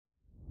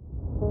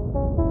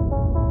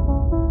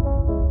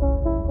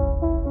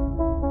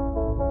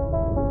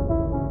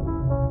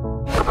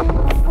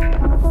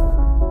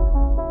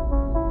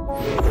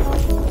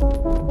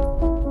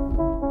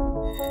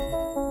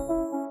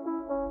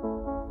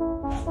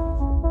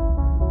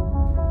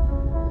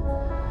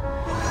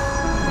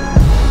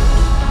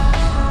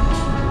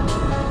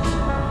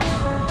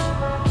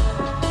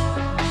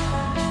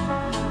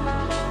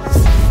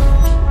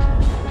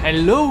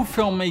Hello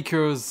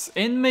filmmakers!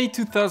 In May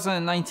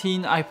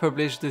 2019 I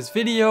published this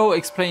video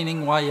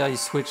explaining why I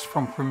switched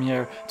from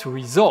Premiere to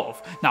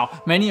Resolve.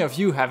 Now, many of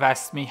you have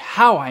asked me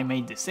how I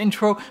made this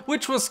intro,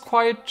 which was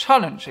quite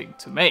challenging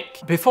to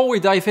make. Before we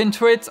dive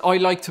into it,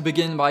 I'd like to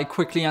begin by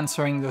quickly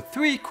answering the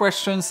 3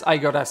 questions I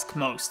got asked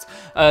most.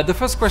 The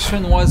first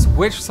question was,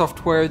 which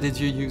software did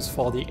you use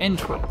for the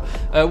intro?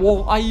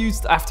 Well, I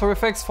used After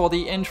Effects for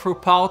the intro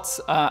part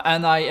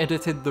and I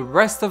edited the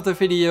rest of the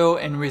video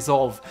in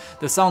Resolve.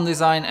 The sound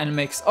design and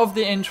mix of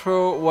the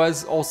intro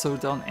was also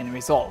done in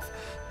Resolve.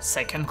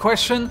 Second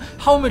question,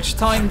 how much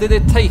time did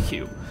it take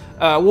you?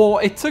 Well,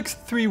 it took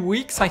 3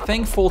 weeks, I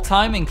think, full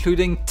time,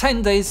 including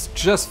 10 days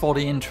just for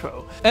the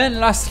intro. And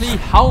lastly,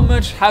 how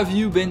much have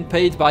you been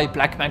paid by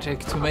Blackmagic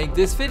to make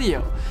this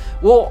video?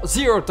 Well,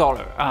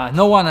 $0.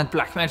 No one at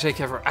Blackmagic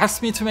ever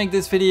asked me to make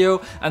this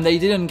video, and they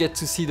didn't get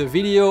to see the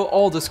video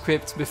or the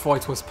script before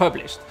it was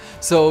published.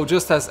 So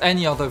just as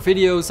any other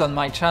videos on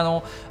my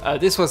channel,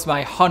 this was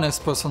my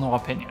honest personal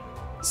opinion.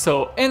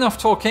 So enough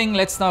talking,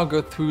 let's now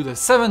go through the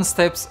 7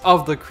 steps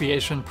of the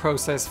creation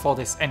process for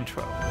this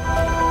intro.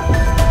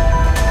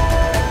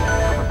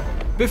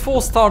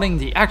 Before starting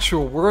the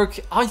actual work,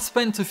 I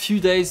spent a few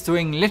days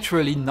doing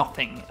literally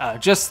nothing,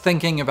 just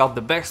thinking about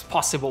the best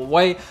possible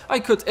way I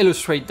could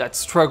illustrate that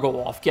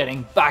struggle of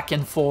getting back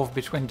and forth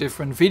between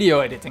different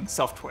video editing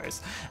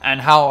softwares, and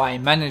how I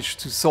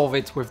managed to solve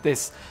it with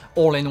this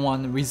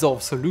all-in-one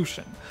Resolve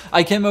solution.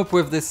 I came up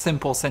with this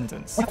simple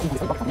sentence.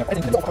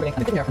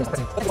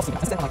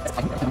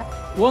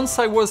 Once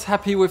I was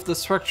happy with the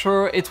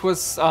structure, it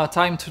was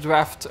time to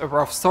draft a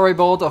rough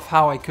storyboard of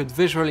how I could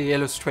visually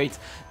illustrate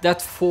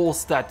that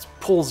force that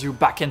pulls you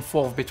back and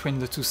forth between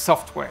the 2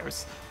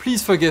 softwares.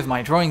 Please forgive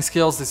my drawing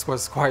skills, this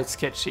was quite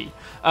sketchy.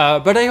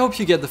 But I hope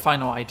you get the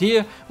final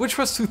idea, which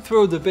was to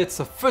throw the bits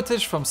of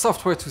footage from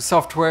software to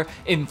software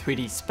in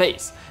 3D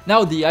space.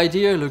 Now, the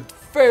idea looked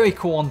very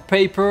cool on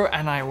paper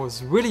and I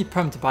was really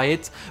pumped by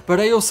it, but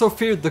I also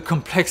feared the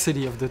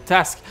complexity of the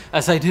task,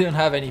 as I didn't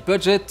have any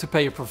budget to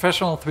pay a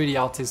professional 3D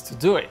artist to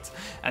do it.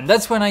 And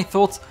that's when I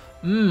thought,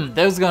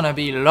 there's gonna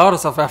be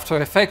lots of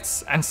After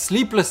Effects and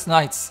sleepless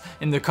nights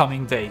in the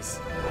coming days.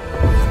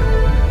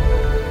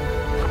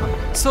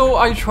 So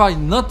I tried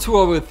not to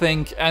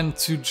overthink and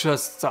to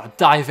just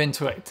dive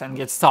into it and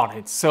get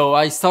started. So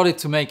I started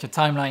to make a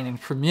timeline in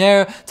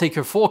Premiere, take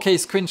a 4K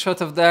screenshot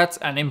of that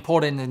and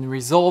import it in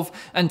Resolve,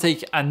 and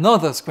take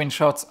another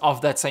screenshot of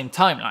that same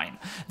timeline.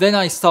 Then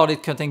I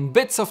started cutting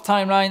bits of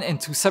timeline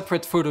into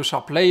separate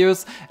Photoshop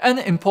layers and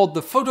import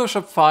the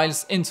Photoshop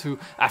files into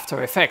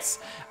After Effects.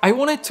 I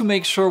wanted to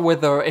make sure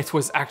whether it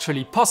was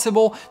actually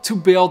possible to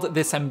build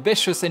this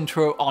ambitious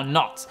intro or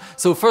not.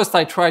 So first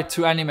I tried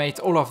to animate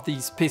all of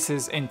these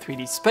pieces in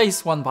 3D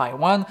space one by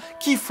one,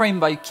 keyframe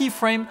by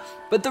keyframe,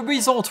 but the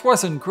result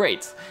wasn't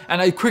great,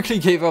 and I quickly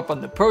gave up on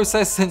the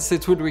process since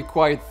it would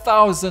require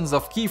thousands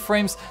of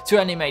keyframes to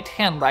animate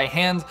hand by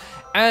hand,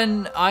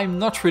 and I'm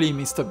not really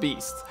Mr.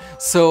 Beast.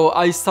 So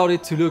I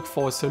started to look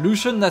for a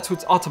solution that would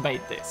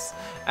automate this,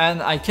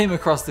 and I came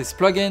across this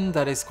plugin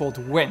that is called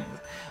Wind.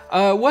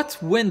 What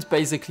Wind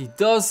basically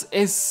does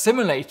is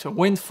simulate a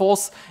wind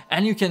force,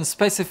 and you can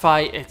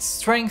specify its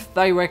strength,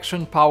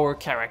 direction, power,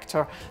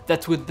 character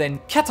that would then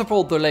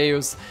catapult the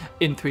layers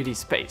in 3D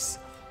space.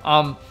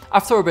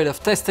 After a bit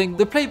of testing,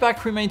 the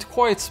playback remained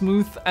quite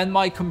smooth and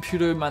my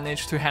computer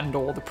managed to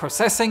handle the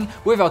processing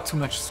without too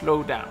much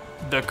slowdown.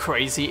 The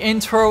crazy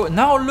intro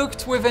now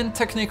looked within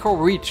technical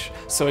reach,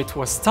 so it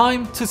was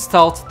time to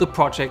start the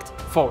project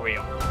for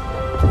real.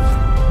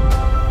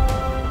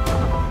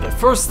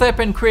 First step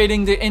in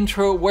creating the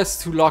intro was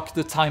to lock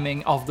the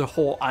timing of the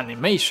whole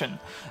animation.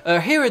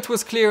 Here it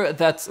was clear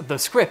that the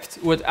script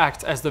would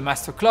act as the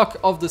master clock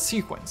of the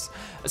sequence.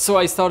 So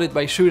I started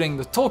by shooting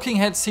the talking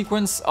head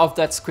sequence of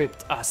that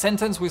script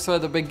sentence we saw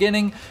at the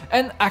beginning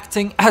and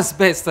acting as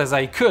best as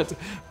I could.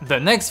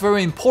 The next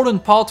very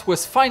important part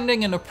was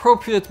finding an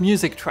appropriate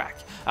music track.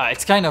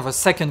 It's kind of a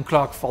second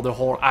clock for the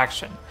whole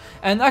action.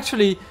 And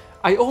actually,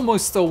 I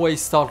almost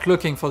always start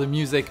looking for the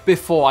music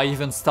before I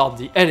even start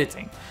the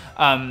editing.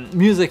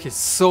 Music is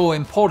so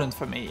important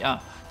for me.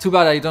 Too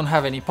bad I don't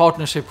have any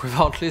partnership with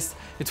Artlist.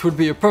 It would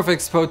be a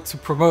perfect spot to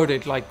promote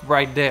it, like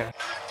right there.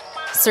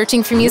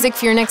 Searching for music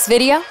for your next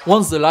video?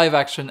 Once the live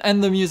action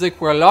and the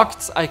music were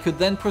locked, I could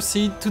then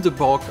proceed to the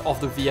bulk of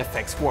the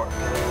VFX work.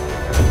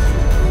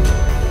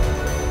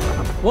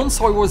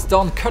 Once I was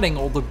done cutting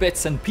all the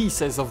bits and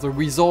pieces of the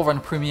Resolve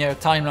and Premiere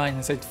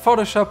timelines in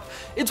Photoshop,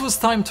 it was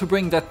time to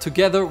bring that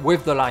together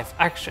with the live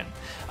action.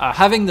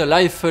 Having the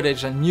live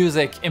footage and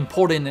music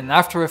imported in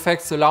After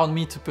Effects allowed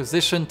me to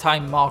position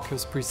time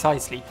markers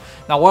precisely.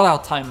 Now, what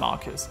are time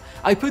markers?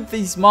 I put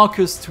these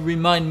markers to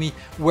remind me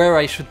where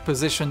I should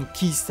position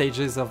key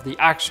stages of the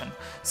action,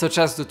 such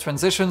as the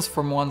transitions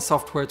from one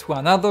software to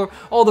another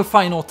or the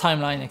final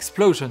timeline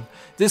explosion.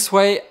 This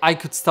way, I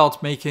could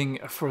start making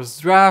a first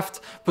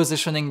draft,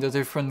 position positioning the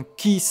different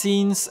key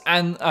scenes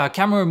and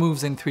camera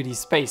moves in 3D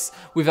space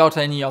without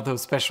any other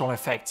special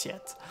effects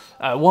yet.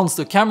 Once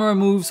the camera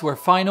moves were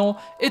final,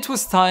 it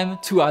was time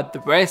to add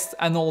the rest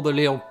and all the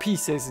little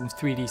pieces in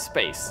 3D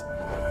space.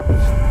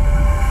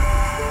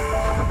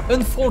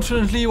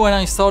 Unfortunately, when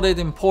I started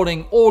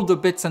importing all the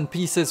bits and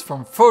pieces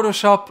from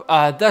Photoshop,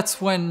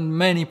 that's when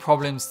many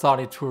problems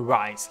started to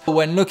arise.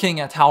 When looking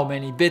at how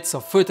many bits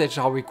of footage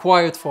are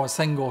required for a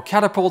single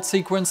catapult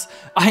sequence,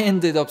 I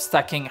ended up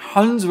stacking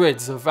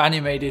hundreds of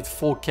animated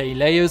 4K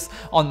layers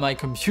on my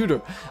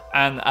computer,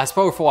 and as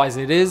powerful as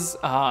it is,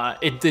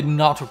 it did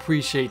not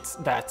appreciate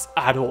that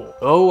at all.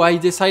 So I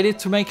decided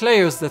to make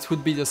layers that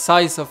would be the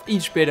size of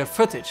each bit of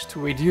footage to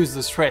reduce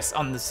the stress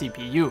on the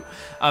CPU.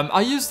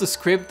 I used a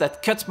script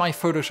that cut my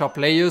Photoshop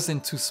layers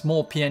into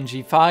small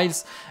PNG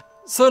files,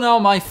 so now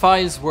my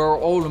files were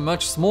all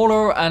much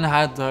smaller and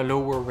had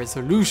lower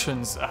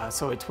resolutions,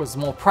 so it was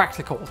more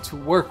practical to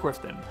work with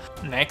them.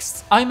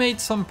 Next, I made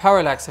some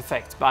parallax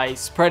effect by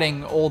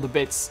spreading all the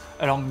bits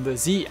along the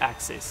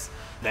Z-axis.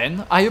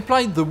 Then I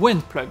applied the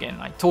wind plugin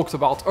I talked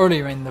about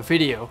earlier in the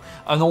video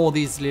on all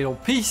these little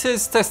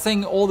pieces,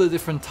 testing all the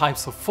different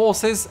types of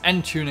forces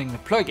and tuning the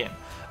plugin.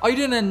 I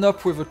did end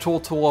up with a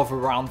total of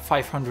around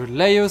 500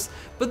 layers,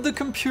 but the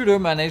computer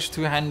managed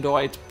to handle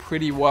it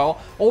pretty well,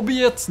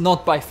 albeit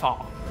not by far.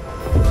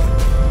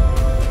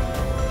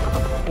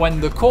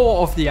 When the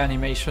core of the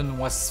animation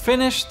was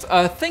finished,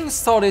 things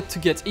started to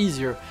get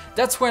easier.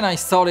 That's when I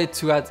started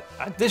to add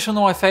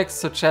additional effects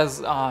such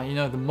as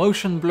the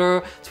motion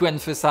blur to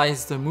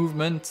emphasize the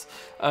movement.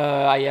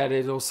 I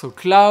added also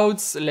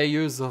clouds,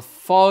 layers of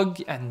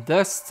fog and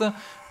dust.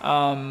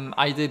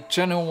 I did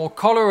general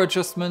color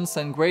adjustments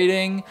and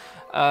grading.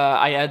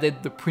 I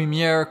added the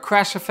Premiere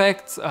crash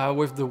effect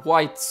with the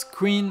white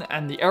screen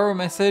and the error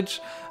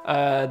message,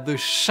 the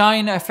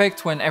shine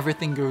effect when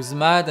everything goes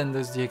mad and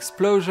there's the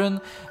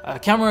explosion,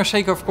 camera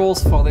shake of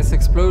course for this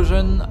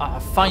explosion,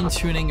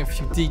 fine-tuning a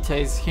few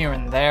details here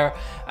and there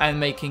and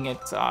making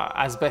it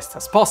as best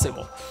as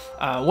possible.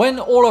 When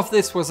all of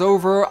this was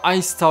over, I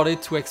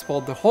started to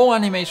export the whole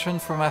animation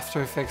from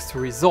After Effects to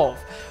Resolve.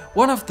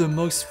 One of the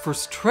most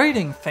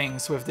frustrating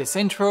things with this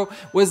intro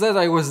was that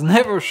I was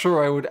never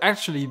sure I would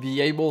actually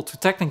be able to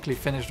technically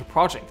finish the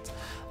project.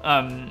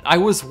 I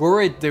was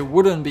worried there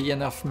wouldn't be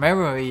enough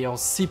memory or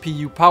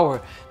CPU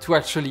power to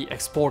actually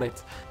export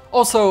it.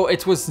 Also,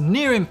 it was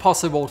near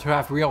impossible to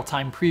have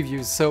real-time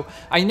previews, so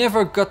I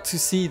never got to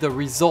see the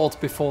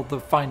result before the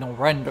final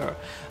render.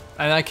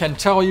 And I can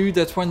tell you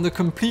that when the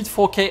complete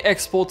 4K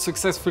export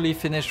successfully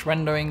finished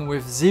rendering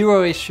with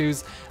zero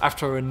issues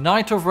after a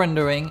night of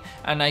rendering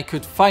and I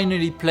could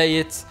finally play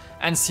it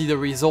and see the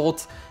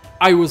result,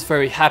 I was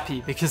very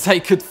happy because I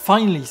could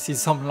finally see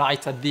some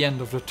light at the end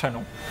of the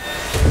tunnel.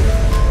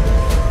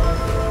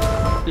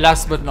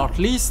 Last but not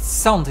least,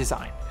 sound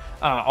design.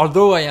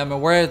 Although I am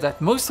aware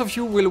that most of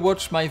you will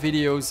watch my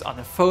videos on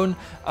a phone,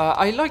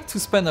 I like to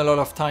spend a lot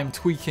of time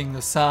tweaking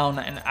the sound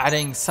and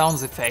adding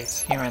sound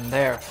effects here and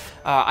there.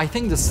 I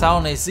think the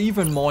sound is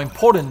even more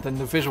important than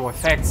the visual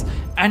effects,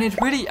 and it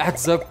really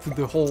adds up to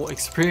the whole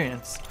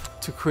experience.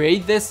 To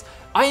create this,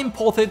 I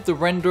imported the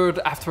rendered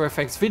After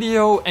Effects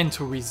video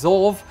into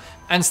Resolve,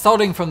 and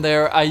starting from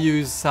there I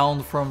used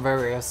sound from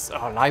various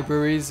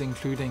libraries,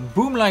 including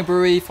Boom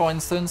Library for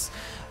instance.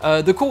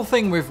 The cool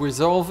thing with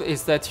Resolve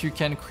is that you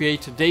can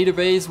create a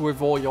database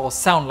with all your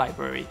sound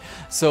library.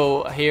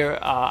 So here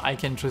I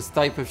can just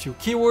type a few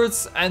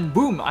keywords and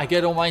boom, I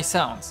get all my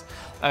sounds.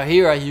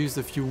 Here I used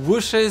a few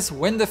whooshes,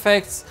 wind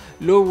effects,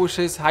 low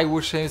whooshes, high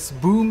whooshes,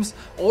 booms,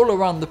 all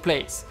around the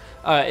place.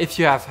 If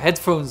you have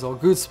headphones or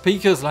good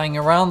speakers lying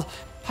around,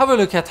 have a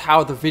look at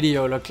how the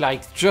video looked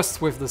like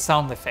just with the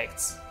sound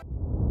effects.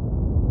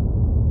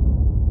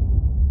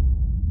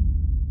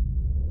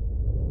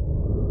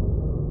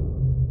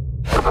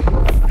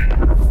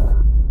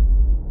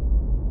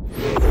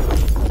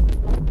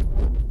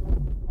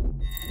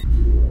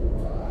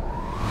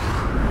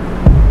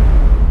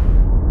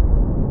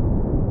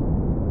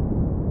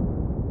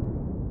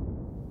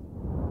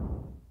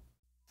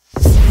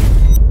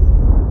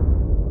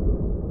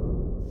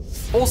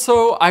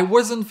 Also, I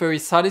wasn't very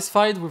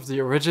satisfied with the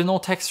original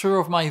texture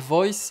of my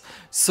voice,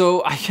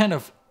 so I kind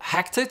of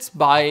hacked it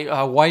by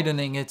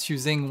widening it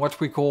using what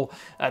we call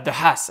the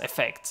Hass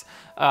effect.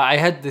 I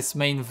had this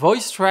main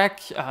voice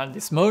track,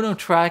 this mono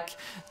track,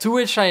 to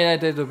which I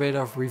added a bit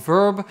of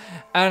reverb,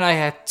 and I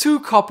had two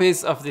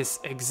copies of this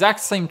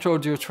exact same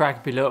audio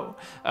track below.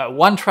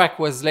 One track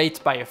was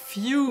late by a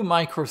few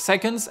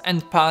microseconds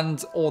and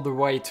panned all the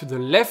way to the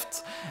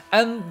left,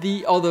 and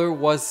the other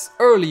was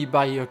early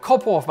by a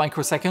couple of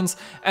microseconds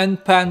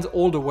and panned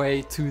all the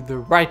way to the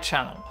right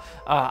channel.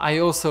 I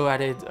also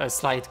added a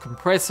slight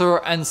compressor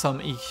and some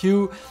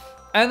EQ,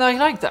 and I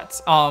like that.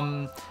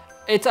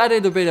 It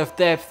added a bit of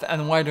depth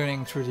and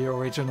widening to the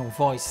original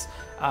voice.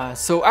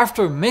 So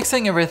after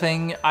mixing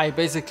everything, I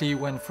basically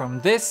went from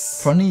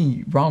this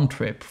funny round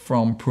trip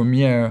from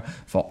Premiere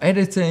for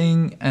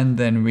editing and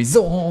then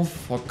Resolve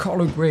for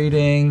color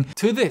grading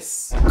to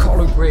this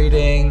color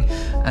grading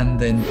and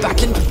then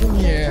back into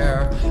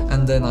Premiere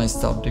and then I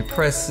stopped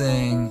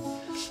depressing.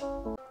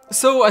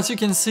 So as you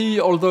can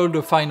see, although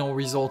the final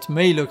result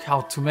may look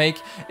hard to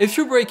make, if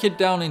you break it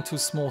down into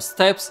small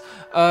steps,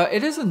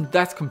 it isn't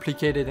that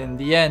complicated in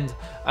the end.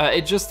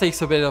 It just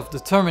takes a bit of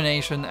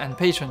determination and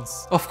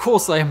patience. Of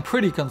course, I am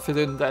pretty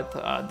confident that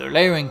the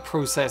layering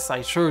process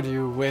I showed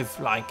you with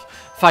like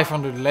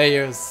 500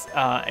 layers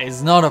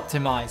is not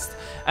optimized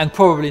and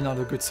probably not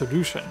a good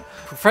solution.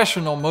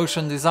 Professional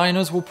motion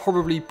designers will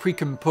probably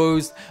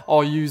pre-compose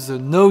or use a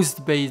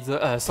node-based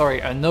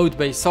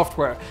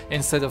software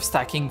instead of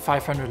stacking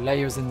 500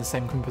 layers in the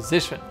same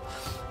composition.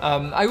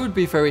 I would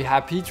be very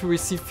happy to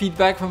receive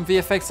feedback from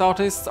VFX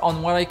artists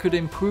on what I could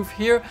improve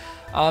here.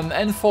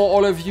 And for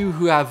all of you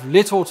who have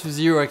little to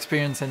zero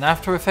experience in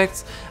After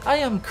Effects, I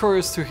am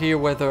curious to hear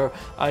whether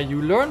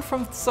you learned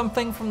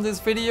something from this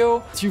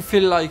video. Do you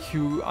feel like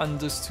you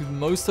understood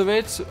most of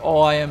it,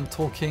 or I am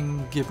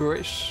talking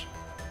gibberish?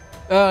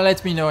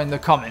 Let me know in the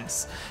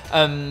comments.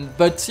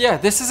 But yeah,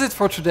 this is it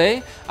for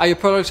today. I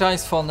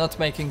apologize for not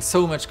making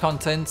so much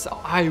content.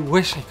 I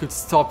wish I could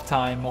stop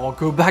time or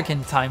go back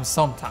in time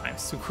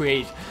sometimes to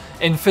create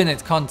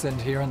infinite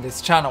content here on this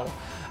channel.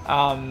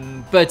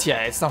 But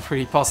yeah, it's not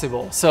really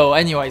possible. So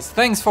anyways,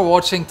 thanks for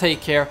watching,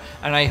 take care,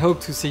 and I hope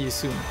to see you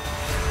soon.